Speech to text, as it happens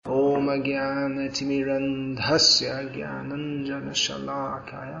ज्ञानतिमिरन्धस्य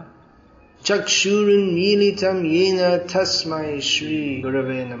ज्ञानञ्जनशलाकया चक्षुरुन्मीलितं येन तस्मै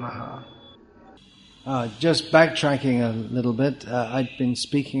श्रीगुरवे नमः. Just backtracking a little bit, I'd been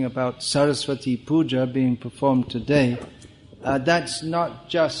speaking about Saraswati Puja being performed today. That's not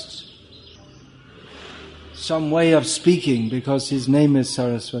just some way of speaking because his name is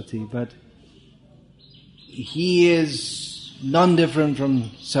Saraswati, but he is non-different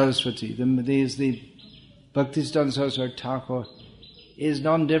from Saraswati. The Bhaktisiddhanta Katha is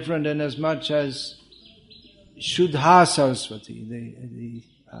non-different in as much as Shuddha Saraswati,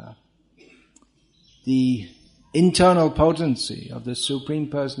 the internal potency of the Supreme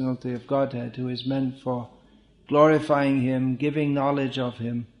Personality of Godhead, who is meant for glorifying Him, giving knowledge of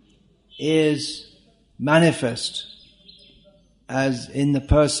Him, is manifest as in the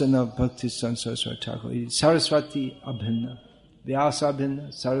person of Bhaktisiddhanta Katha. Saraswati Abhinna, Vyasa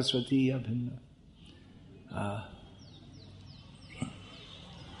Abhinna, Saraswati Abhinna.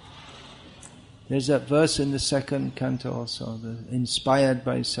 There's that verse in the second canto also, inspired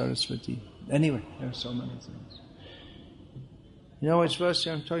by Saraswati. Anyway, there are so many things. You know which verse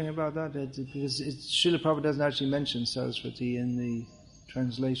I'm talking about that? Because Srila Prabhupada doesn't actually mention Saraswati in the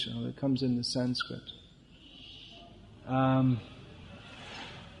translation, or it comes in the Sanskrit.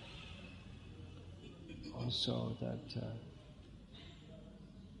 Also that,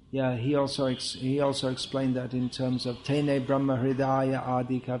 he also explained that in terms of Tene Brahma Hridaya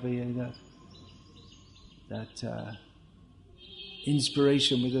Adi Kavaya, that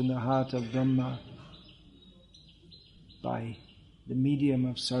inspiration within the heart of Brahma by the medium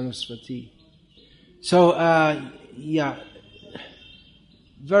of Saraswati. So,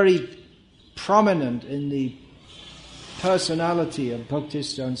 very prominent in the personality of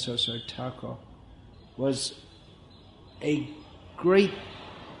Bhaktisiddhanta Katha was a great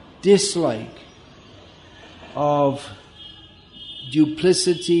dislike of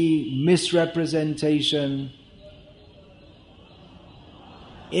duplicity, misrepresentation.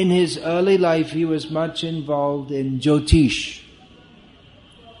 In his early life, he was much involved in Jyotish.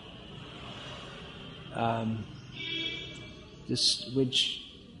 Which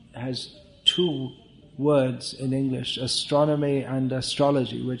has two words in English, astronomy and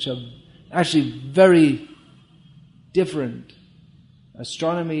astrology, which are actually very different.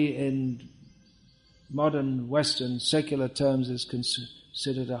 Astronomy in modern Western secular terms is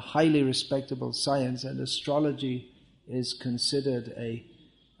considered a highly respectable science, and astrology is considered a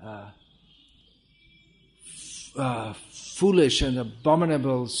foolish and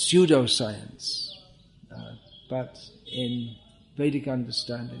abominable pseudoscience. But in Vedic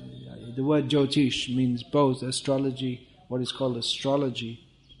understanding, the word Jyotish means both astrology, what is called astrology,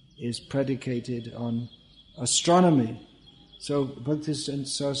 is predicated on astronomy. So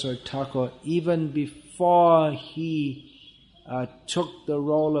Bhaktisiddhanta Katha, even before he took the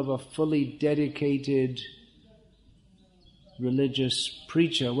role of a fully dedicated religious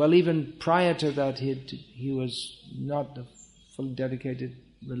preacher, well, even prior to that, he was not a fully dedicated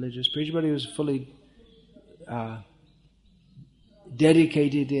religious preacher, but he was fully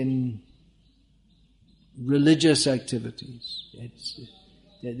dedicated in religious activities.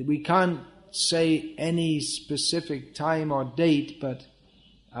 We can't say any specific time or date, but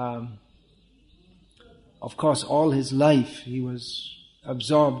of course all his life he was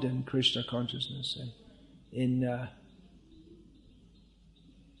absorbed in Krishna consciousness. And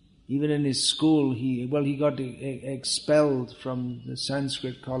even in his school, he got expelled from the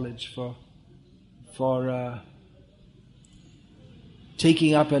Sanskrit college for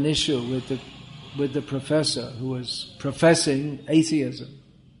taking up an issue with the professor who was professing atheism.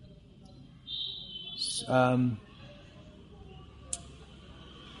 I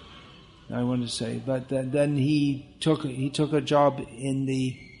want to say, but then he took a job in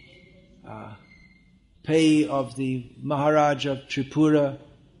the pay of the Maharaj of Tripura.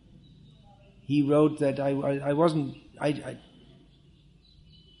 He wrote that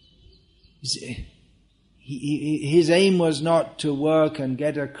his aim was not to work and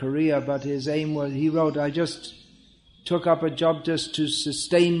get a career, but his aim was, he wrote, I just took up a job just to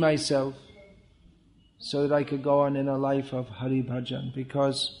sustain myself so that I could go on in a life of Hari Bhajan,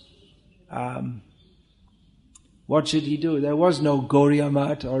 because what should he do? There was no Gauriya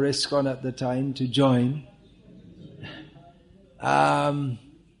Math or ISKCON at the time to join.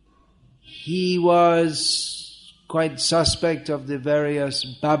 He was quite suspect of the various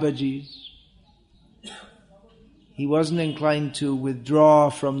Babajis. He wasn't inclined to withdraw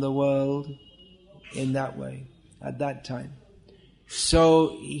from the world in that way at that time.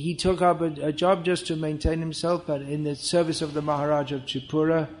 So he took up a job just to maintain himself, but in the service of the Maharaj of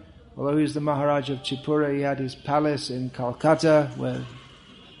Tripura, although he was the Maharaja of Tripura, he had his palace in Calcutta,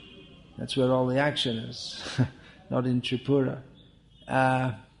 that's where all the action is, not in Tripura.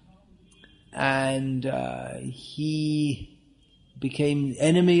 And he became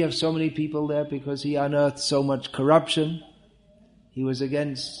enemy of so many people there because he unearthed so much corruption. He was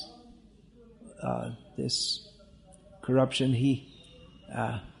against this corruption.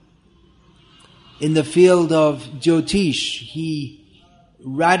 In the field of Jyotish, he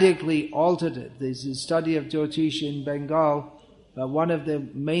radically altered it. There's a study of Jyotish in Bengal, but one of the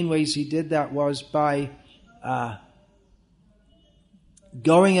main ways he did that was by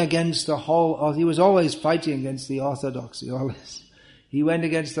going against the whole. He was always fighting against the orthodoxy. Always, he went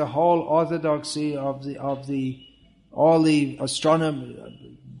against the whole orthodoxy of all the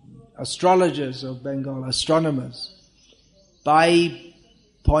astrologers of Bengal, astronomers, by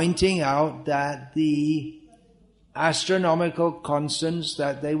pointing out that the astronomical constants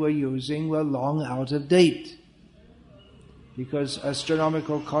that they were using were long out of date, because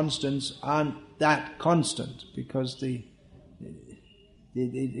astronomical constants aren't that constant, because the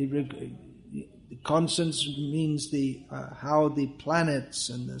constants means how the planets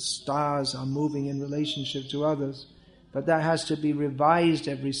and the stars are moving in relationship to others, but that has to be revised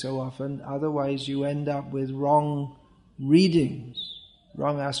every so often, otherwise you end up with wrong readings,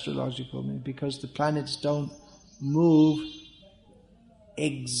 wrong astrological meaning, because the planets don't move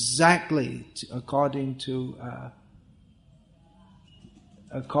exactly according to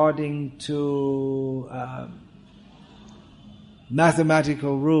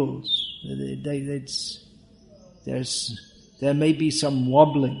mathematical rules. There may be some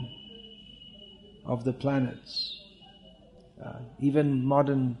wobbling of the planets. Even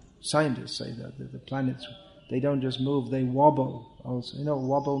modern scientists say that the planets, they don't just move, they wobble also. You know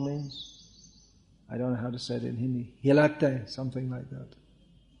what wobble means? I don't know how to say it in Hindi. Hilate, something like that.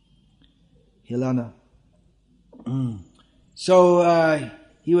 Hilana. So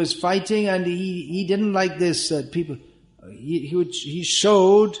he was fighting, and he didn't like this. People, he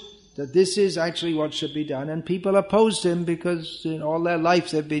showed that this is actually what should be done, and people opposed him because in all their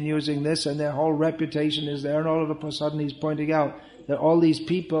life they've been using this, and their whole reputation is there. And all of a sudden he's pointing out that all these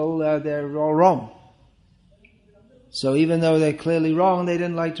people, they're all wrong. So even though they're clearly wrong, they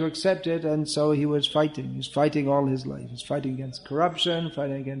didn't like to accept it, and so he was fighting. He was fighting all his life. He was fighting against corruption,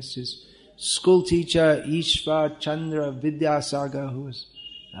 fighting against his school teacher, Ishvar Chandra Vidyasagar, who was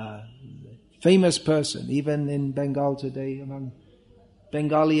a famous person, even in Bengal today, among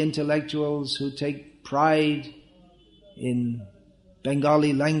Bengali intellectuals who take pride in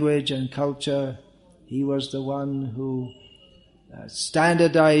Bengali language and culture. He was the one who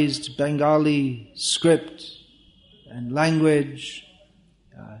standardized Bengali script and language,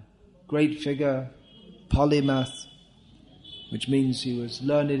 great figure, polymath, which means he was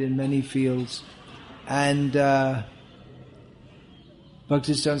learned in many fields. And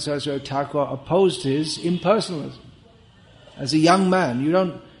Bhaktisiddhanta Saraswati Thakur opposed his impersonalism. As a young man,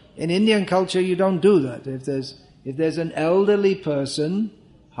 in Indian culture you don't do that. If there's an elderly person,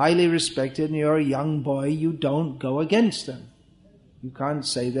 highly respected, and you're a young boy, you don't go against them. You can't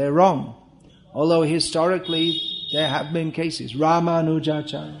say they're wrong. Although historically there have been cases.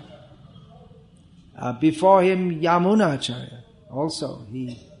 Ramanujacharya. Before him, Yamunacharya. Also,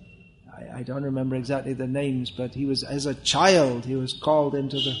 I don't remember exactly the names, but he was, as a child, he was called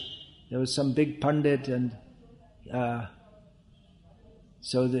there was some big pundit, and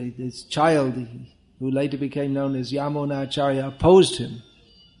so this child, who later became known as Yamunacharya, opposed him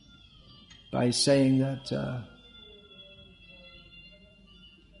by saying that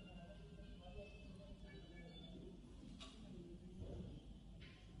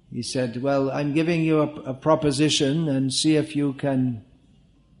he said, well, I'm giving you a proposition, and see if you can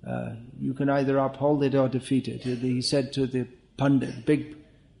either uphold it or defeat it. He said to the Pandit,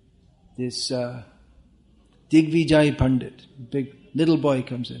 this Digvijay Pandit, big little boy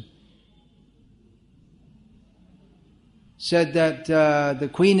comes in, said that the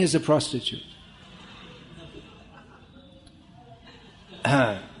queen is a prostitute.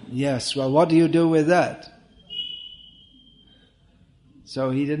 Yes, well, what do you do with that? So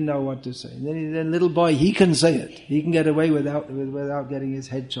he didn't know what to say. And then little boy, he can say it. He can get away without getting his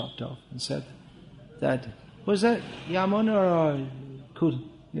head chopped off. And said that, was that Yamuna or Kul?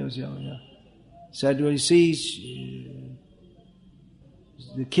 It was Yamuna, yeah. Said, well, you see,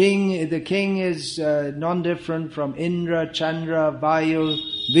 the king is non-different from Indra, Chandra, Vayu,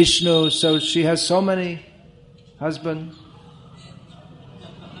 Vishnu, so she has so many husbands.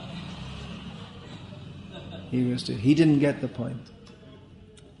 He didn't get the point.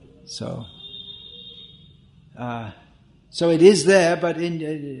 So, So it is there, but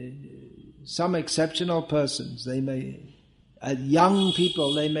in some exceptional persons, they may, young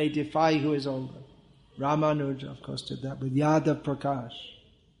people, they may defy who is older. Ramanuja, of course, did that with Yadav Prakash.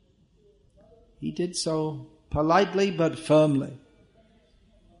 He did so politely but firmly.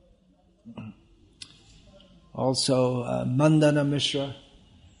 Also, Mandana Mishra,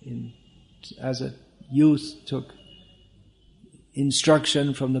 as a youth, took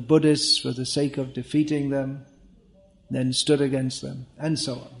instruction from the Buddhists for the sake of defeating them, then stood against them, and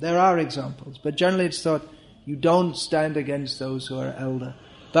so on. There are examples, but generally it's thought you don't stand against those who are elder.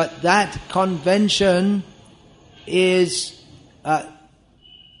 But that convention is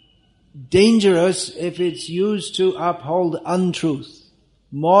dangerous if it's used to uphold untruth.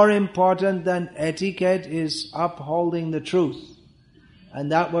 More important than etiquette is upholding the truth.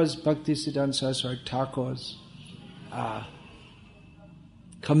 And that was Bhaktisiddhanta Saraswati Thakur's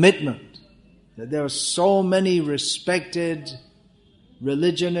commitment. That there are so many respected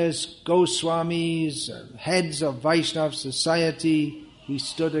religionists, Goswamis, heads of Vaishnava society, he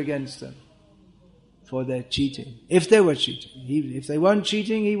stood against them for their cheating. If they were cheating. If they weren't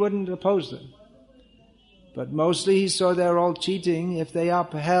cheating, he wouldn't oppose them. But mostly he saw they're all cheating. If they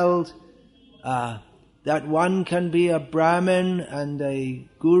upheld that one can be a Brahmin and a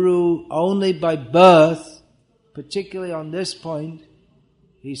guru only by birth, particularly on this point,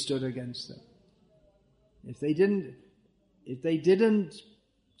 he stood against them. If they didn't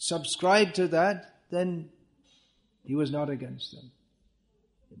subscribe to that, then he was not against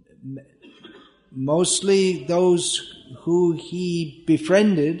them. Mostly those who he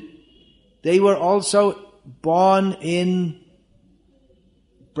befriended, they were also born in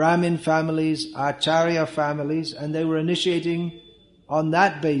Brahmin families, Acharya families, and they were initiating on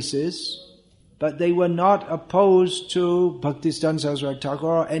that basis, but they were not opposed to Bhaktisiddhanta Saraswati Thakur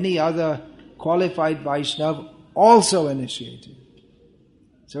or any other qualified Vaishnava also initiating.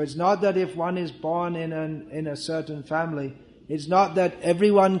 So it's not that if one is born in a certain family, it's not that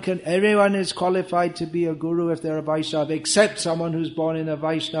everyone is qualified to be a guru if they're a Vaishnava, except someone who's born in a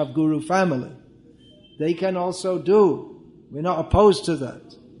Vaishnava guru family. They can also do. We're not opposed to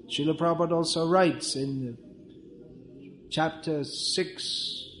that. Srila Prabhupada also writes in chapter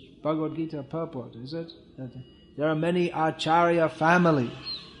 6, Bhagavad Gita purport, is it? That there are many Acharya families.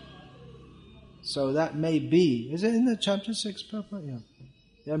 So that may be. Is it in the chapter 6 purport? Yeah.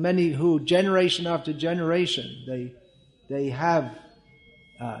 There are many who, generation after generation, they have,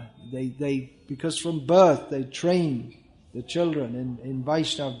 because from birth they train the children in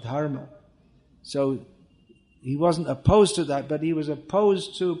Vaishnava Dharma. So he wasn't opposed to that, but he was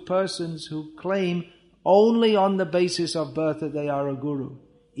opposed to persons who claim only on the basis of birth that they are a guru,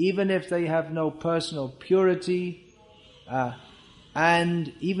 even if they have no personal purity,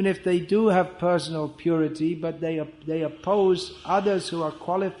 and even if they do have personal purity, but they oppose others who are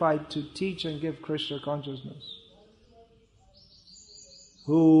qualified to teach and give Krishna consciousness,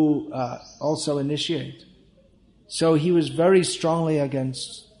 who also initiate. So he was very strongly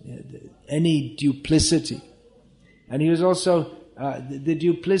against any duplicity. And he was also, the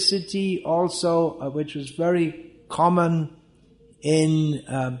duplicity also, which was very common in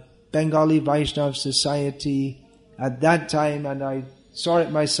Bengali Vaishnava society at that time, and I saw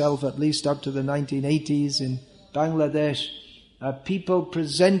it myself at least up to the 1980s in Bangladesh, people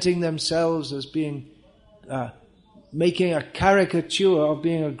presenting themselves as being, making a caricature of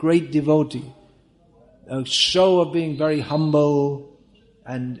being a great devotee, a show of being very humble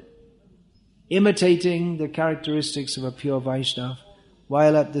and imitating the characteristics of a pure Vaishnava,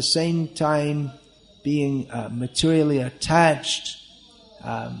 while at the same time being materially attached,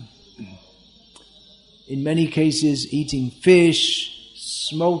 in many cases eating fish,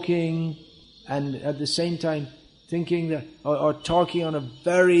 smoking, and at the same time thinking that, or talking on a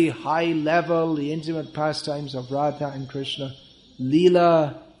very high level, the intimate pastimes of Radha and Krishna,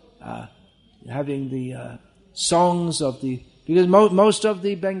 Leela, having the songs of the, because most of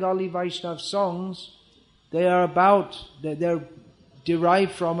the Bengali Vaishnava songs, they're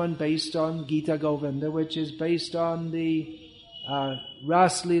derived from and based on Gita Govinda, which is based on the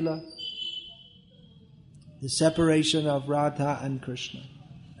Ras Leela, the separation of Radha and Krishna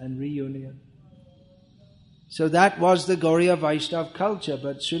and reunion. So that was the Gauriya Vaishnava culture,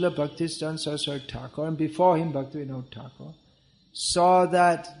 but Srila Bhaktisiddhanta Saraswati Thakur, and before him Bhaktivinoda Thakur, saw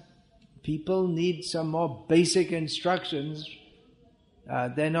that people need some more basic instructions.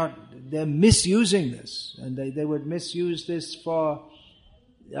 They're misusing this, and they would misuse this for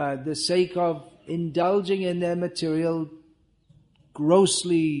the sake of indulging in their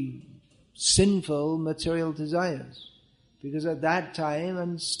grossly sinful material desires. Because at that time,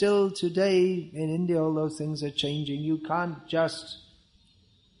 and still today in India, although things are changing, you can't just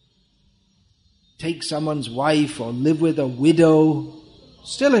take someone's wife or live with a widow.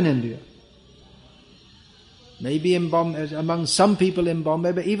 Still in India. Maybe in Bombay, among some people in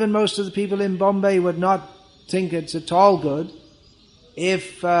Bombay, but even most of the people in Bombay would not think it's at all good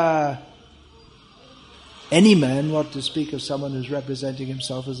if any man, what to speak of someone who's representing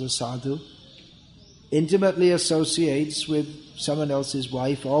himself as a sadhu, intimately associates with someone else's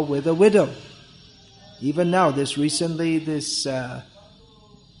wife or with a widow. Even now, this Asharam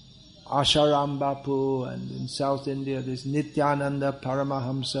Bapu, and in South India, this Nityananda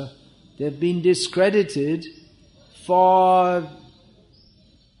Paramahamsa, they've been discredited for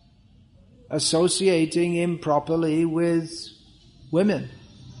associating improperly with women.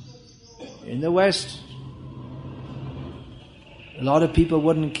 In the West, a lot of people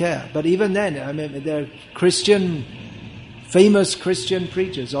wouldn't care. But even then, I mean, there are famous Christian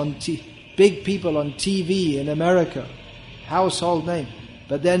preachers, big people on TV in America, household name.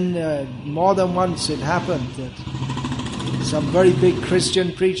 But then more than once it happened that some very big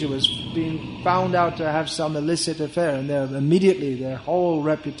Christian preacher was being found out to have some illicit affair, and immediately their whole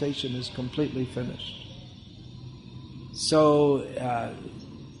reputation is completely finished. So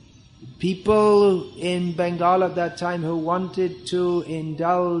people in Bengal at that time who wanted to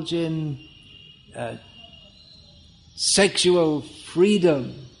indulge in sexual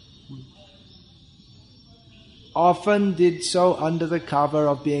freedom often did so under the cover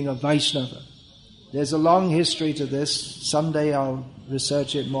of being a Vaishnava. There's a long history to this. Someday I'll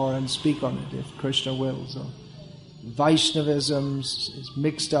research it more and speak on it, if Krishna wills. So Vaishnavism is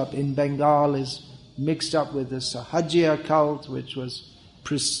mixed up in Bengal, is mixed up with the Sahajya cult, which was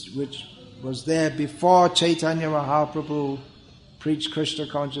there before Chaitanya Mahaprabhu preached Krishna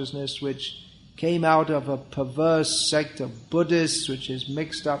consciousness, which came out of a perverse sect of Buddhists, which is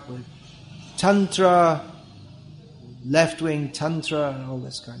mixed up with Tantra, left-wing Tantra, and all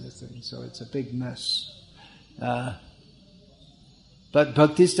this kind of thing. So it's a big mess. But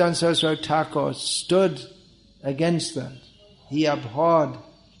Bhaktisiddhanta Saraswati Thakur stood against that. He abhorred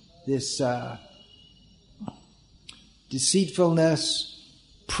this deceitfulness,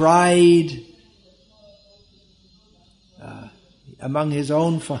 pride among his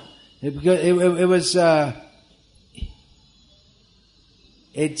own.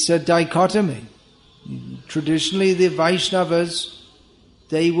 It's a dichotomy. Traditionally, the Vaishnavas,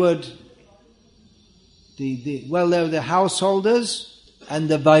 they were the householders and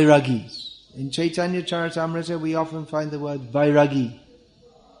the Vairagis. In Chaitanya Charitamrita, we often find the word Vairagi.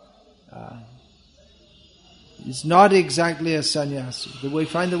 It's not exactly a sannyasi. We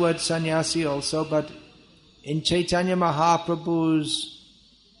find the word sannyasi also, but in Chaitanya Mahaprabhu's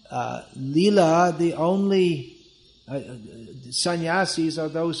Leela, the only sannyasis are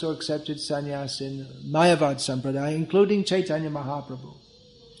those who accepted sannyas in Mayavad Sampradaya, including Chaitanya Mahaprabhu.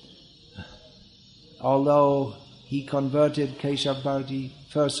 Although he converted Keshav Bharati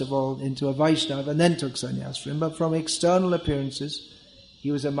first of all into a Vaishnava and then took sannyas from him, but from external appearances,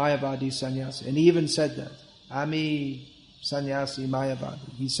 he was a Mayavadi sannyasi. And he even said that, Ami sannyasi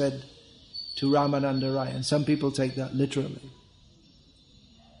Mayavadi. He said to Ramananda Rai, and some people take that literally,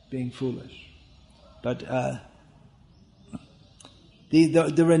 being foolish. But the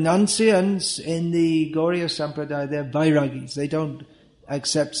renunciants in the Gauriya Sampradaya, they're Vairagis. They don't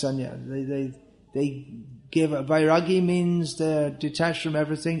accept sannyas. They give Vairagi means they're detached from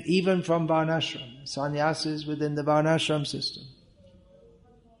everything, even from Varnashram. Sannyasis within the Varnashram system.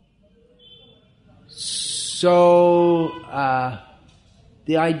 So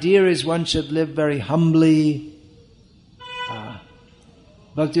the idea is one should live very humbly.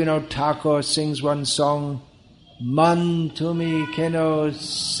 Bhaktivinoda Thakur sings one song, Man tumi keno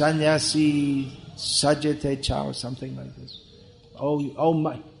sannyasi sajate chao, something like this. Oh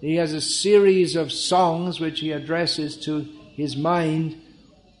my! He has a series of songs which he addresses to his mind.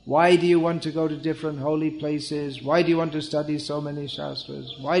 Why do you want to go to different holy places? Why do you want to study so many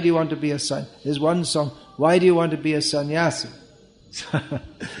shastras? Why do you want to be a sannyasi? There's one song, why do you want to be a sannyasi?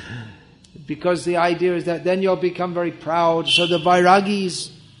 Because the idea is that then you'll become very proud. So the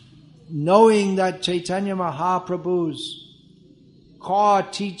Vairagis, knowing that Chaitanya Mahaprabhu's core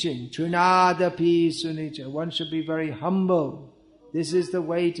teaching, Trinadapi Sunita, one should be very humble. This is the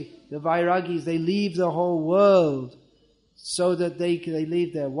way to, the Vairagis, they leave the whole world so that they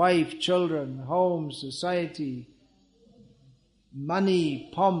leave their wife, children, home, society, money,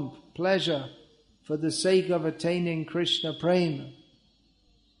 pomp, pleasure, for the sake of attaining Krishna Prema.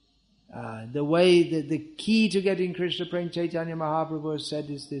 The key to getting Krishna Prema, Chaitanya Mahaprabhu has said,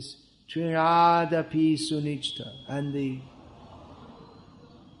 is this Trinadapi Sunichta, and the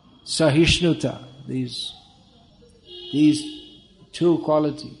Sahishnuta, these two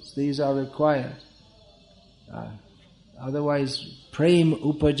qualities, these are required. Otherwise, Prem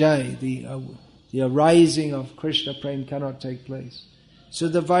Upajay, the arising of Krishna Prem cannot take place. So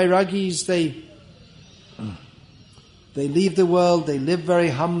the Vairagis, they leave the world, they live very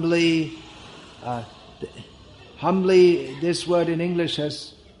humbly. Humbly, this word in English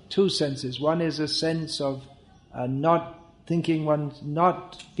has two senses. One is a sense of not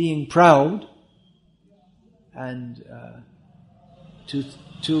being proud, and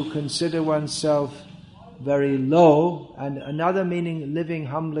to consider oneself very low. And another meaning, living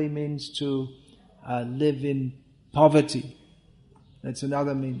humbly, means to live in poverty. That's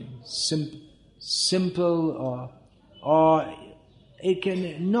another meaning. Simple, or it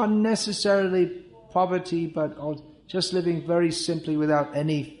can not necessarily poverty, but just living very simply without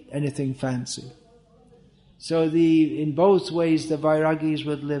anything fancy. So in both ways, the Vairagis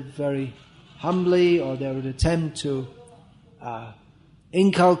would live very humbly, or they would attempt to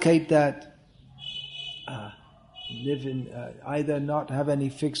inculcate that. Live in either not have any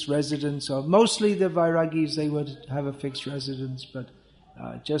fixed residence, or mostly the Vairagis, they would have a fixed residence, but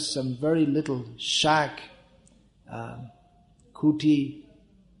just some very little shack, kuti,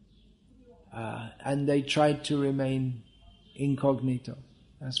 and they tried to remain incognito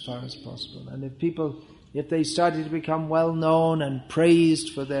as far as possible. And if they started to become well known and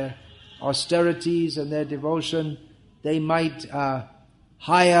praised for their austerities and their devotion, they might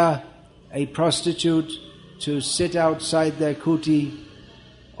hire a prostitute to sit outside their kuti,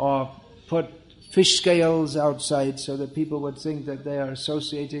 or put fish scales outside so that people would think that they are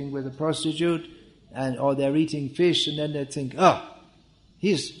associating with a prostitute, or they're eating fish, and then they'd think,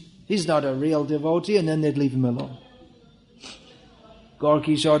 he's not a real devotee, and then they'd leave him alone. Gaur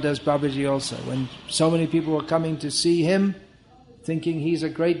Kishore Das Babaji also, when so many people were coming to see him, thinking he's a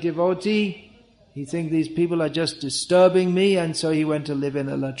great devotee, he thinks these people are just disturbing me, and so he went to live in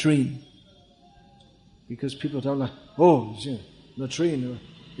a latrine. Because people don't like, latrine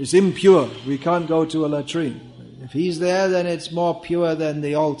is impure, we can't go to a latrine. If he's there, then it's more pure than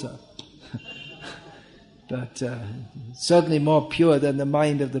the altar. But certainly more pure than the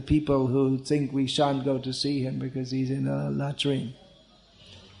mind of the people who think we shan't go to see him because he's in a latrine.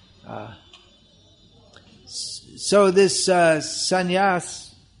 So this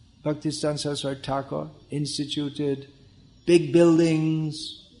sannyas, Bhaktisiddhanta Saraswati Thakur instituted big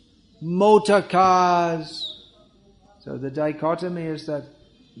buildings, motor cars. So the dichotomy is that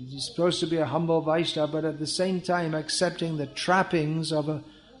you're supposed to be a humble Vaishnava, but at the same time accepting the trappings of a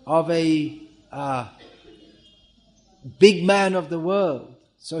big man of the world.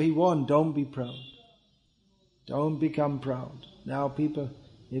 So he warned, don't be proud. Don't become proud. Now people,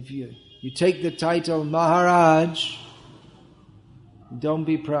 if you take the title Maharaj, don't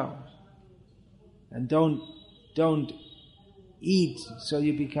be proud. And don't eat so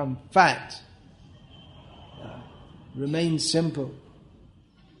you become fat. Remain simple.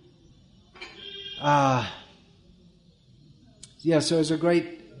 So it's a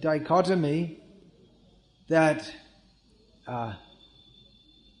great dichotomy that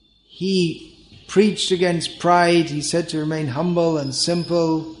he preached against pride. He said to remain humble and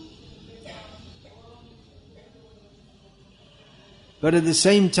simple. But at the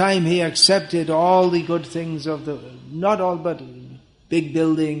same time, he accepted all the good things of not all, but big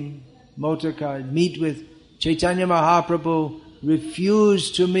building, motor car, meet with Chaitanya Mahaprabhu,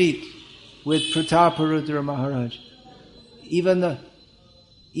 refused to meet with Prataparudra Maharaj. Even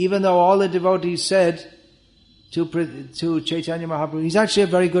though all the devotees said to Chaitanya Mahaprabhu, he's actually a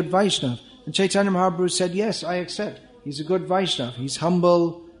very good Vaishnava. And Chaitanya Mahaprabhu said, yes, I accept. He's a good Vaishnava. He's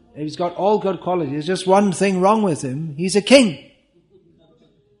humble. He's got all good qualities. There's just one thing wrong with him. He's a king.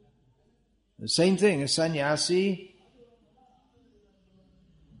 The same thing, a sannyasi,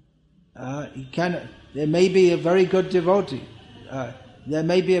 there may be a very good devotee. There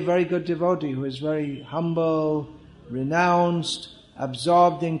may be a very good devotee who is very humble, renounced,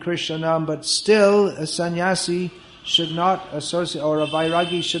 absorbed in Krishna Nam, but still a sannyasi should not associate, or a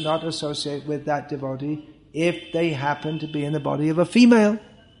vairagi should not associate with that devotee if they happen to be in the body of a female.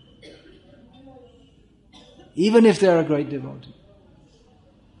 Even if they're a great devotee.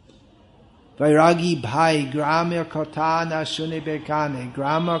 Vairagi bhai gramya kata na shunibe kane,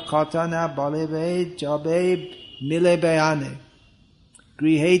 grama kata na balebe jabe milebe ane.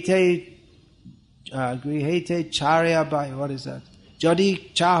 Grihete charya bhai, what is that?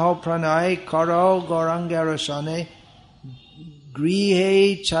 Jodi chaho pranay karo gorangarashane,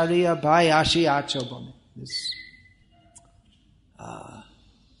 grihe charya bhai ashi achobane.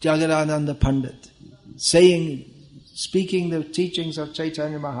 Jagadananda Pandit, speaking the teachings of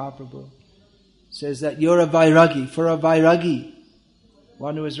Chaitanya Mahaprabhu, says that you're a vairagi. For a vairagi,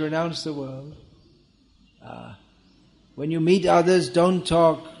 one who has renounced the world, when you meet others, don't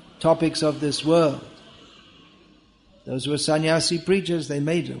talk topics of this world. Those who are sannyasi preachers, they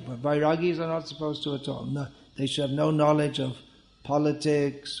may do, but vairagis are not supposed to at all. No, they should have no knowledge of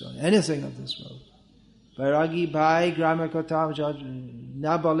politics or anything of this world. Vairagi bhai grama kotam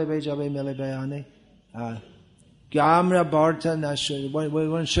na bolebe jabe milebe ane. Gamra bharta na shuri.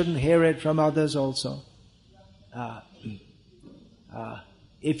 One shouldn't hear it from others also.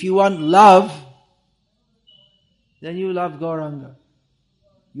 If you want love, then you love Gauranga.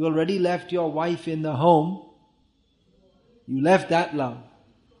 You already left your wife in the home. You left that love.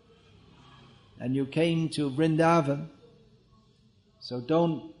 And you came to Vrindavan. So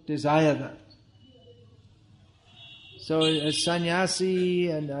don't desire that. So as sannyasi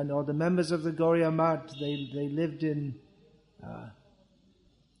and all the members of the Gauriya Math, they lived in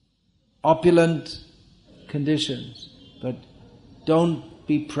opulent conditions. But don't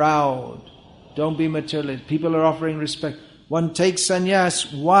be proud. Don't be materialist. People are offering respect. One takes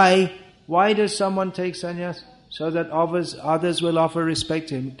sannyas. Why? Why does someone take sannyas? So that others will offer respect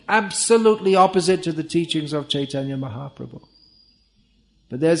to him. Absolutely opposite to the teachings of Chaitanya Mahaprabhu.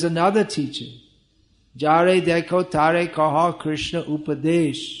 But there's another teaching. Jare dekho tare kaha Krishna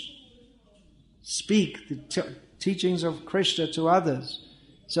upadesh. Speak the teachings of Krishna to others.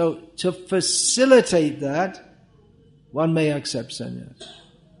 So to facilitate that, one may accept sannyas.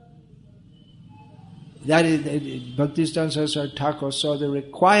 That is, Bhaktisiddhanta Thakur saw the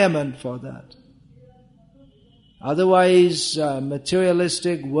requirement for that. Otherwise,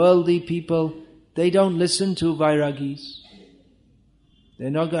 materialistic, worldly people, they don't listen to vairagis. They're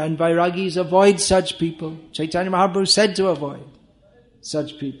not going, and vairagis avoid such people. Chaitanya Mahaprabhu said to avoid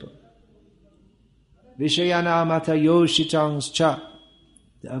such people. Vishayana mata yoshitangs cha.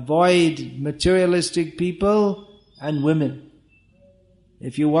 Avoid materialistic people and women.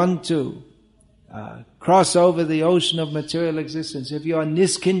 If you want to cross over the ocean of material existence, if you are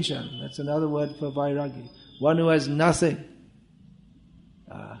niskinchan, that's another word for vairagi, one who has nothing.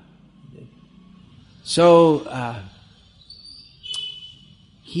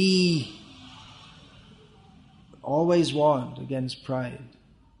 He always warned against pride.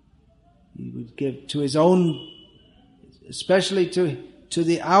 He would give to his own, especially to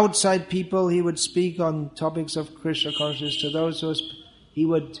the outside people, he would speak on topics of Krishna consciousness. To those who he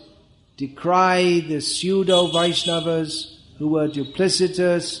would decry the pseudo-Vaishnavas who were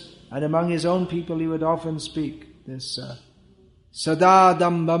duplicitous, and among his own people he would often speak this Sada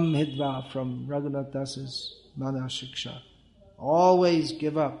Dambam Hidva from Raghunath Das's Mana Shiksha. Always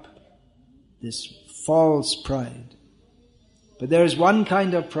give up this false pride. But there is one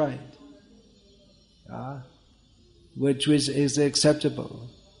kind of pride which is acceptable.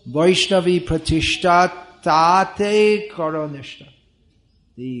 Vaishnavi Pratishta Tate Karonishta.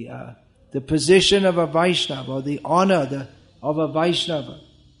 The position of a Vaishnava, or the honor of a Vaishnava,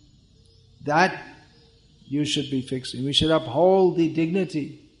 that you should be fixing. We should uphold the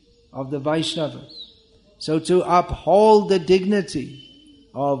dignity of the Vaishnavas. So to uphold the dignity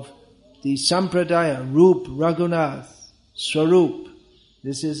of the Sampradaya, Rup, Raghunath, Swarup,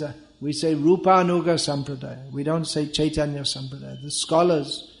 this is we say Rupanuga Sampradaya. We don't say Chaitanya Sampradaya. The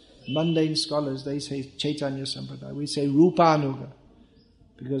scholars, mundane scholars, they say Chaitanya Sampradaya. We say Rupanuga.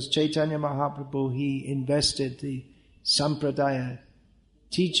 Because Chaitanya Mahaprabhu, he invested the Sampradaya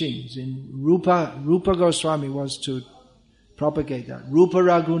teachings in Rupa Goswami was to propagate that. Rupa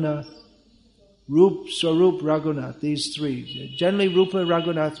Raghunath, Rup Swarup Raghunath, these three. Generally Rupa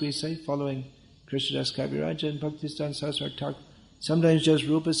Raghunath we say, following Krishnadas Kaviraj and Bhaktisiddhanta Saraswati Thakur. Sometimes just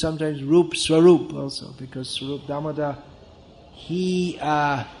Rupa, sometimes Rup Swarup also, because Swarup Damodar, he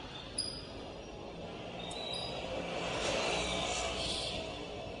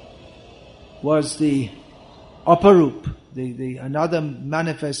was the Aparup, the another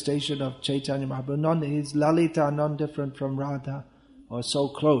manifestation of Chaitanya Mahaprabhu. His Lalita are non-different from Radha, or so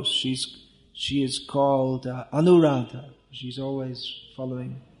close. She is called Anuradha. She's always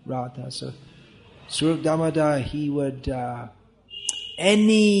following Radha. So Swarup Damodar, he would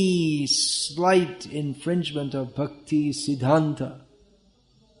any slight infringement of Bhaktisiddhanta,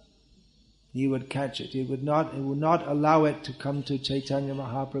 he would catch it. He would not allow it to come to Chaitanya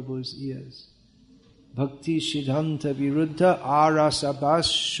Mahaprabhu's ears. Bhaktisiddhanta viruddha arasabhas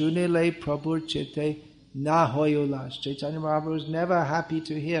shunile prabhur chete na hoyulas. Chaitanya Mahaprabhu was never happy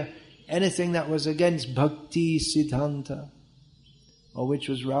to hear anything that was against Bhaktisiddhanta, or which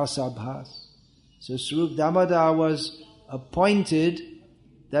was rasabhas. So Swarup Damodar was appointed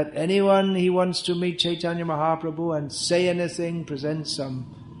that anyone he wants to meet Chaitanya Mahaprabhu and say anything, present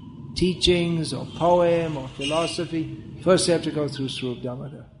some teachings or poem or philosophy, first they have to go through Swarup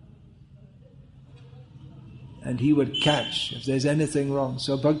Damodar. And he would catch if there's anything wrong.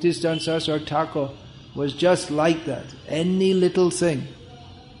 So Bhaktisiddhanta Saraswati Thakur was just like that. Any little thing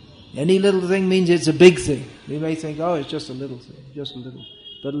means it's a big thing. We may think, oh, it's just a little thing, just a little.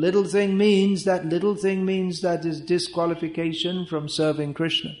 But little thing means that is disqualification from serving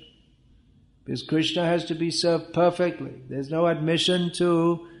Krishna. Because Krishna has to be served perfectly. There's no admission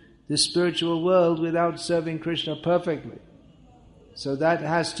to the spiritual world without serving Krishna perfectly. So that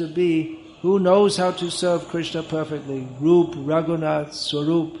has to be, who knows how to serve Krishna perfectly? Rup, Raghunath,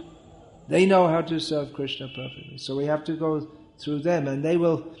 Swarup. They know how to serve Krishna perfectly. So we have to go through them, and they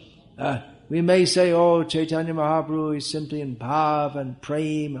will, we may say, oh, Chaitanya Mahaprabhu is simply in bhav and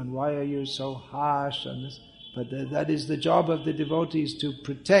prem, and why are you so harsh? And this? But that is the job of the devotees, to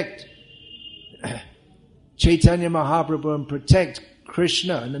protect Chaitanya Mahaprabhu and protect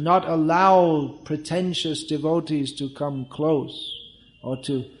Krishna, and not allow pretentious devotees to come close, or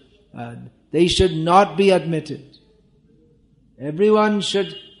to, they should not be admitted. Everyone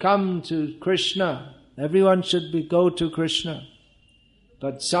should come to Krishna. Everyone should go to Krishna.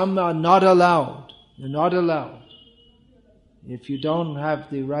 But some are not allowed. They're not allowed. If you don't have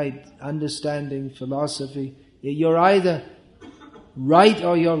the right understanding, philosophy, you're either right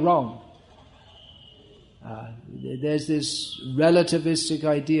or you're wrong. There's this relativistic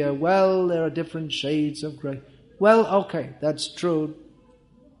idea, well, there are different shades of grey. Well, okay, that's true.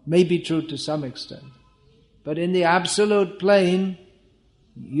 Maybe true to some extent. But in the absolute plane,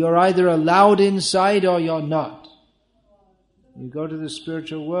 you're either allowed inside or you're not. You go to the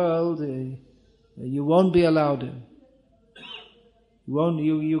spiritual world, you won't be allowed in.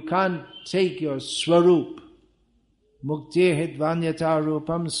 You can't take your swarup. Mukti hitvanyata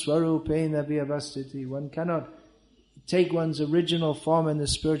rupam swarupena vyavastiti. One cannot take one's original form in the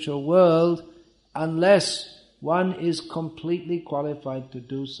spiritual world unless one is completely qualified to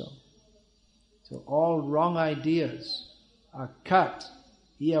do so. So all wrong ideas are cut.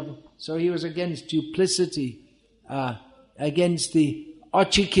 So he was against duplicity, against the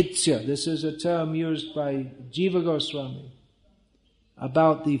achikitsya. This is a term used by Jiva Goswami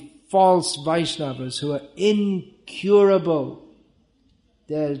about the false Vaishnavas who are incurable.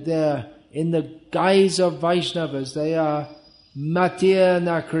 They're in the guise of Vaishnavas. They are Matya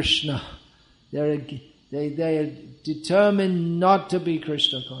na Krishna. They are determined not to be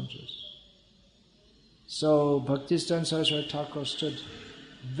Krishna conscious. So Bhaktisiddhanta Saraswati Thakur stood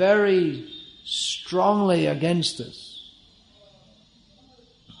very strongly against this.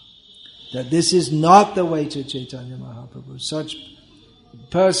 That this is not the way to Chaitanya Mahaprabhu. Such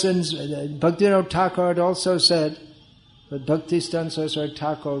persons, Bhaktivinoda Thakur had also said that Bhaktisiddhanta Saraswati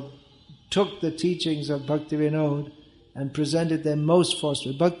Thakur took the teachings of Bhaktivinoda and presented them most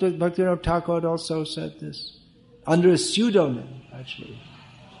forcefully. Bhaktivinoda Thakur had also said this under a pseudonym, actually.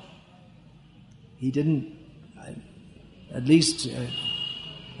 He didn't, at least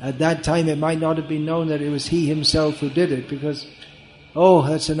at that time it might not have been known that it was he himself who did it, because,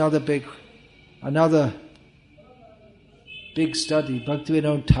 that's another big study.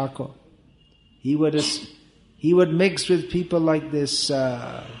 Bhaktivinoda Thakur. He would mix with people like this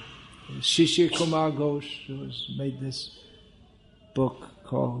Shishir Kumar Ghosh, who has made this book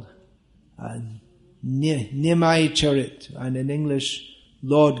called Nimai Charit, and in English,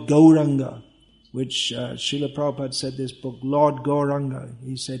 Lord Gauranga, which Srila Prabhupada said this book, Lord Gauranga,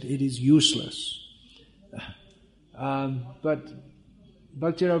 he said it is useless. But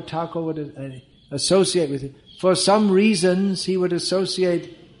Bhaktivinoda Thakur would associate with it. For some reasons, he would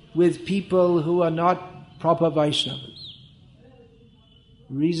associate with people who are not proper Vaishnavas.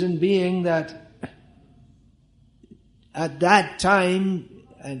 Reason being that at that time,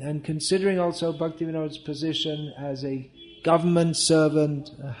 and considering also Bhaktivinoda's position as a government servant,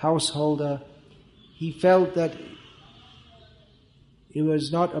 a householder, he felt that it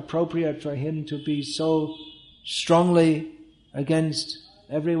was not appropriate for him to be so strongly against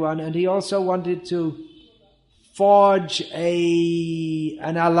everyone, and he also wanted to forge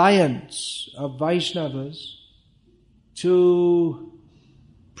an alliance of Vaishnavas to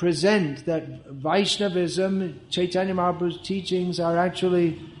present that Vaishnavism, Chaitanya Mahaprabhu's teachings are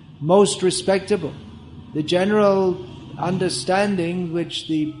actually most respectable. The general understanding, which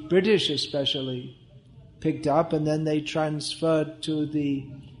the British especially picked up and then they transferred to the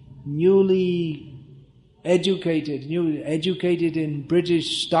newly educated in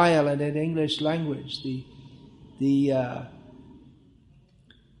British style and in English language, the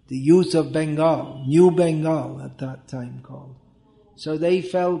youth of Bengal, New Bengal at that time called. So they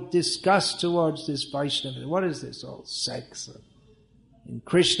felt disgust towards this Vaishnava. What is this all sex? And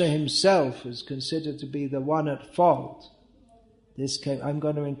Krishna himself is considered to be the one at fault. I'm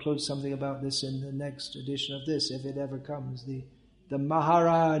going to include something about this in the next edition of this, if it ever comes. The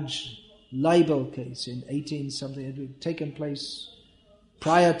Maharaj libel case in 18-something, it had taken place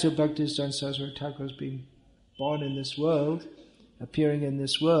prior to Bhaktisiddhanta Saraswati Thakur's being born in this world, appearing in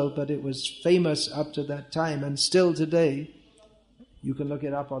this world, but it was famous up to that time, and still today, you can look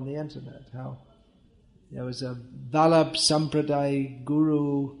it up on the internet, how there was a Vallabh Sampradaya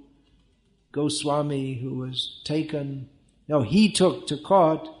Guru Goswami who was he took to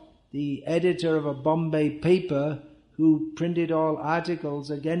court the editor of a Bombay paper who printed all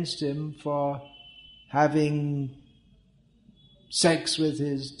articles against him for having sex with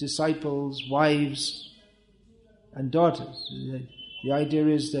his disciples' wives and daughters. The idea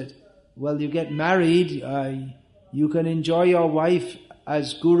is that, you get married, you can enjoy your wife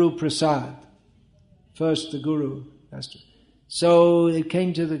as Guru Prasad. First the Guru has to. So it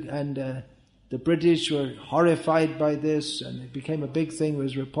came to the British were horrified by this, and it became a big thing. It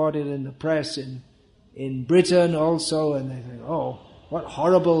was reported in the press in Britain also, and they think, what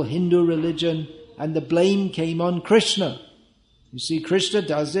horrible Hindu religion, and the blame came on Krishna. You see, Krishna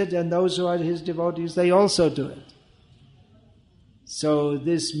does it, and those who are his devotees, they also do it. So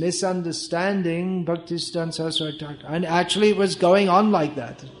this misunderstanding, Bhaktisiddhanta Saraswati Thakur, and actually it was going on like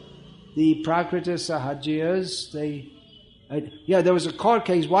that. The Prakrita Sahajiyas, there was a court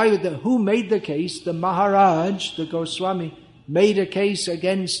case. Who made the case? The Maharaj, the Goswami, made a case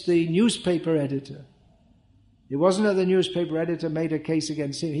against the newspaper editor. It wasn't that the newspaper editor made a case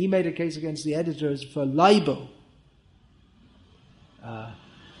against him. He made a case against the editors for libel.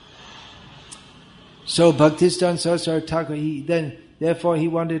 So Bhaktisiddhanta Saraswati Thakur, therefore he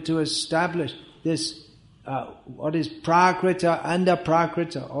wanted to establish this, what is Prakrita and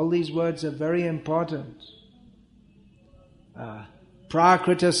Aprakrita. All these words are very important.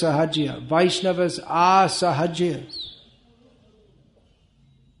 Prakrita Sahajya. Vaishnavas are Sahajyas.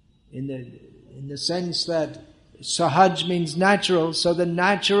 In the sense that Sahaj means natural, so the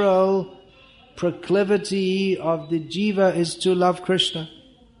natural proclivity of the jiva is to love Krishna.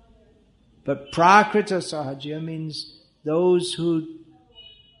 But Prakrita Sahajya means those who...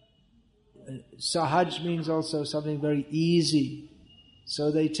 Sahaj means also something very easy.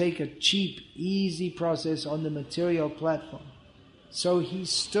 So they take a cheap, easy process on the material platform. So he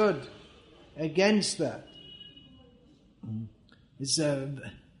stood against that. It's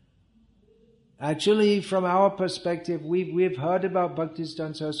actually, from our perspective, we've heard about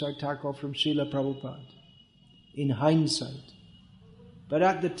Bhaktisiddhanta Saraswati Thakur from Srila Prabhupada, in hindsight. But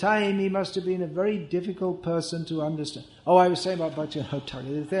at the time, he must have been a very difficult person to understand. I was saying about Bhaktisiddhanta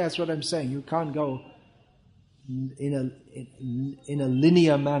Thakur. That's what I'm saying. You can't go in a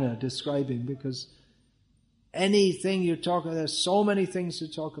linear manner describing, because anything you talk about, there's so many things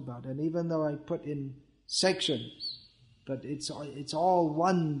to talk about. And even though I put in sections, but it's all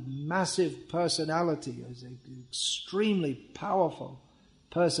one massive personality, it's an extremely powerful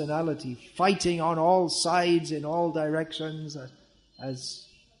personality, fighting on all sides in all directions, as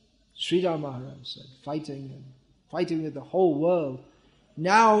Sridhar Maharaj said, fighting with the whole world.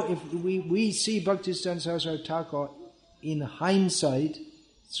 Now, if we see Bhaktisiddhanta Saraswati Thakur in hindsight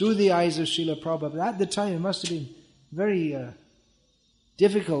through the eyes of Srila Prabhupada, but at the time it must have been very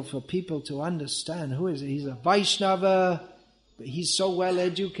difficult for people to understand. Who is he? He's a Vaishnava, but he's so well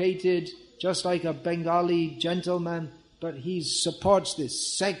educated, just like a Bengali gentleman, but he supports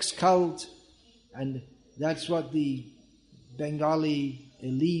this sex cult, and that's what the Bengali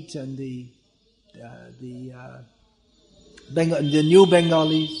elite and the new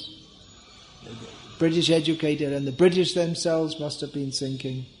Bengalis, the British educated, and the British themselves must have been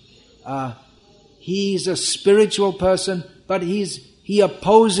thinking, he's a spiritual person, but he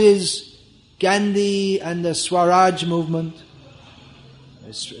opposes Gandhi and the Swaraj movement,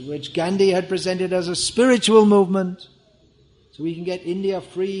 which Gandhi had presented as a spiritual movement, so we can get India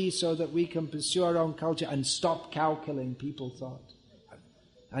free so that we can pursue our own culture and stop cow killing, people thought.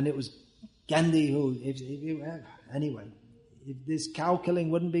 And it was Gandhi who, anyway, if this cow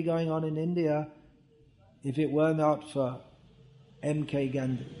killing wouldn't be going on in India if it were not for M.K.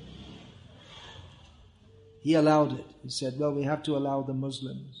 Gandhi. He allowed it. He said, we have to allow the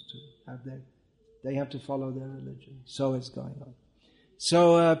Muslims to have they have to follow their religion. So it's going on.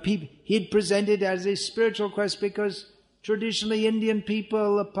 So he'd presented as a spiritual quest, because traditionally Indian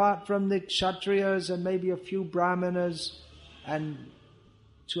people, apart from the Kshatriyas and maybe a few Brahmanas, and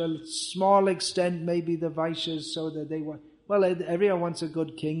to a small extent maybe the Vaishyas, so that they want, everyone wants a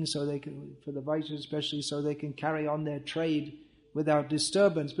good king, so they can, for the Vaishyas especially, so they can carry on their trade without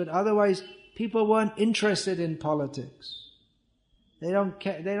disturbance. But otherwise, people weren't interested in politics. They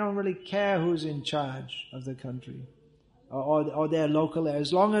don't really care who's in charge of the country or their local area.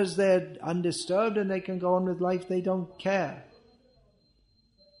 As long as they're undisturbed and they can go on with life, they don't care.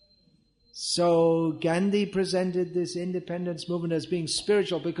 So Gandhi presented this independence movement as being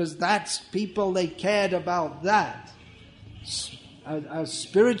spiritual because that's people, they cared about that. As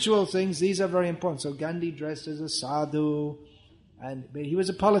spiritual things, these are very important. So Gandhi dressed as a sadhu, but he was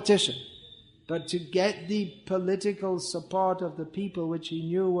a politician. But to get the political support of the people, which he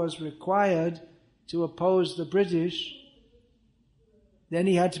knew was required to oppose the British, then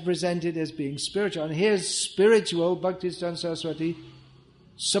he had to present it as being spiritual. And here's spiritual Bhaktisiddhanta Saraswati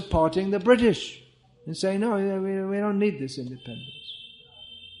supporting the British and saying, no, we don't need this independence.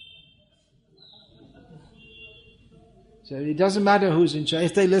 So it doesn't matter who's in charge.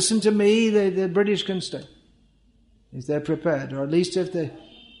 If they listen to me, the British can stay. If they're prepared, or at least if they...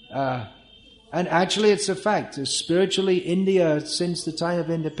 and actually it's a fact. Spiritually, India, since the time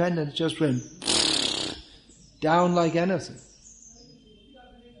of independence, just went down like anything.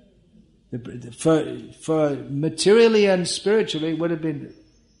 For materially and spiritually, it would have been...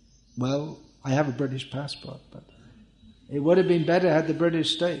 Well, I have a British passport, but it would have been better had the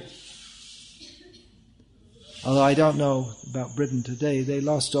British stayed. Although I don't know about Britain today, they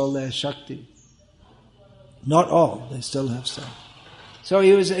lost all their Shakti. Not all, they still have some. So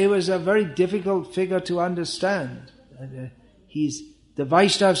it was a very difficult figure to understand. The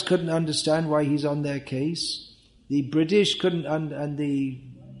Vaishnavas couldn't understand why he's on their case. The British couldn't, and the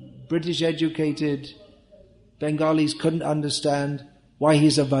British educated Bengalis couldn't understand why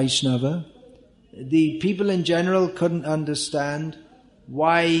he's a Vaishnava. The people in general couldn't understand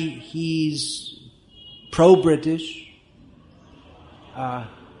why he's pro-British. And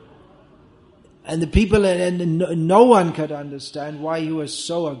the people, and no one could understand why he was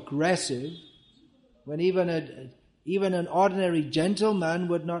so aggressive, when even an ordinary gentleman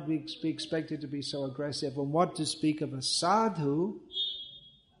would not be expected to be so aggressive. And what to speak of a sadhu?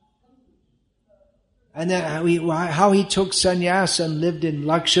 And then how he took sannyas and lived in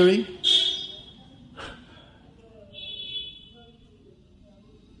luxury.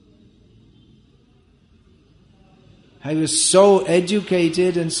 He was so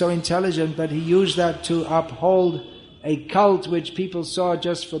educated and so intelligent, but he used that to uphold a cult which people saw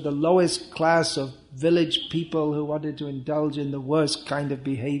just for the lowest class of village people who wanted to indulge in the worst kind of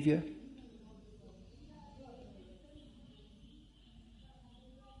behavior.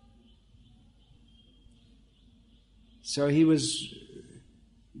 So he was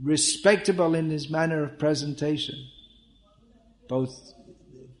respectable in his manner of presentation. Both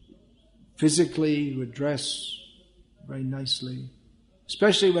physically, he would dress very nicely,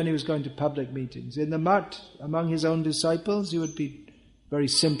 especially when he was going to public meetings. In the mutt, among his own disciples, he would be very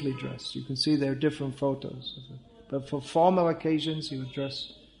simply dressed. You can see there are different photos of it. But for formal occasions, he would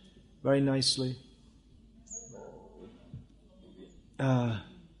dress very nicely.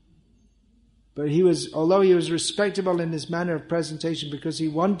 But although he was respectable in his manner of presentation because he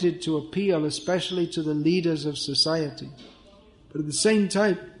wanted to appeal especially to the leaders of society, but at the same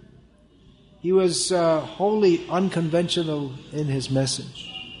time, he was wholly unconventional in his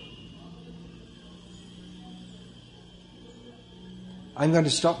message. I'm going to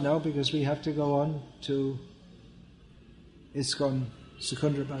stop now because we have to go on to ISKCON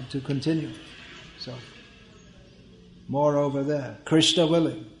Secunderabad to continue. So, more over there. Krishna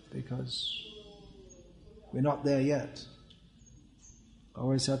willing, because we're not there yet.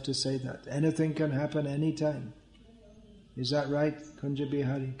 Always have to say that. Anything can happen anytime. Is that right? Kunja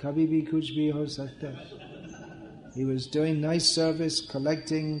Bihari. Kabhi bhi kuch bhi ho sakta. He was doing nice service,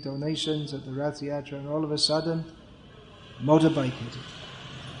 collecting donations at the Rath Yatra, and all of a sudden, motorbike hit it.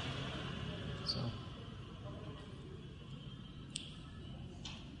 So,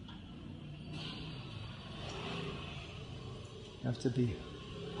 have to be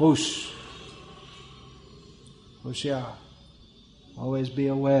hush. Hoshiar. Always be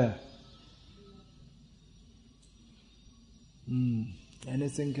aware.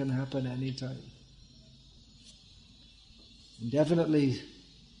 Anything can happen anytime. And definitely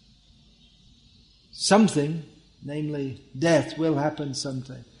something, namely death, will happen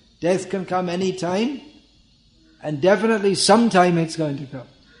sometime. Death can come anytime, and definitely sometime it's going to come.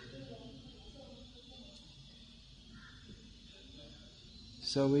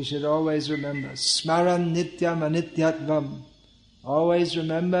 So we should always remember, smaran nityam anityatvam. Always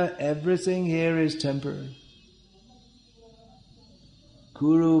remember, everything here is temporary.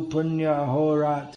 Guru punya ahorat.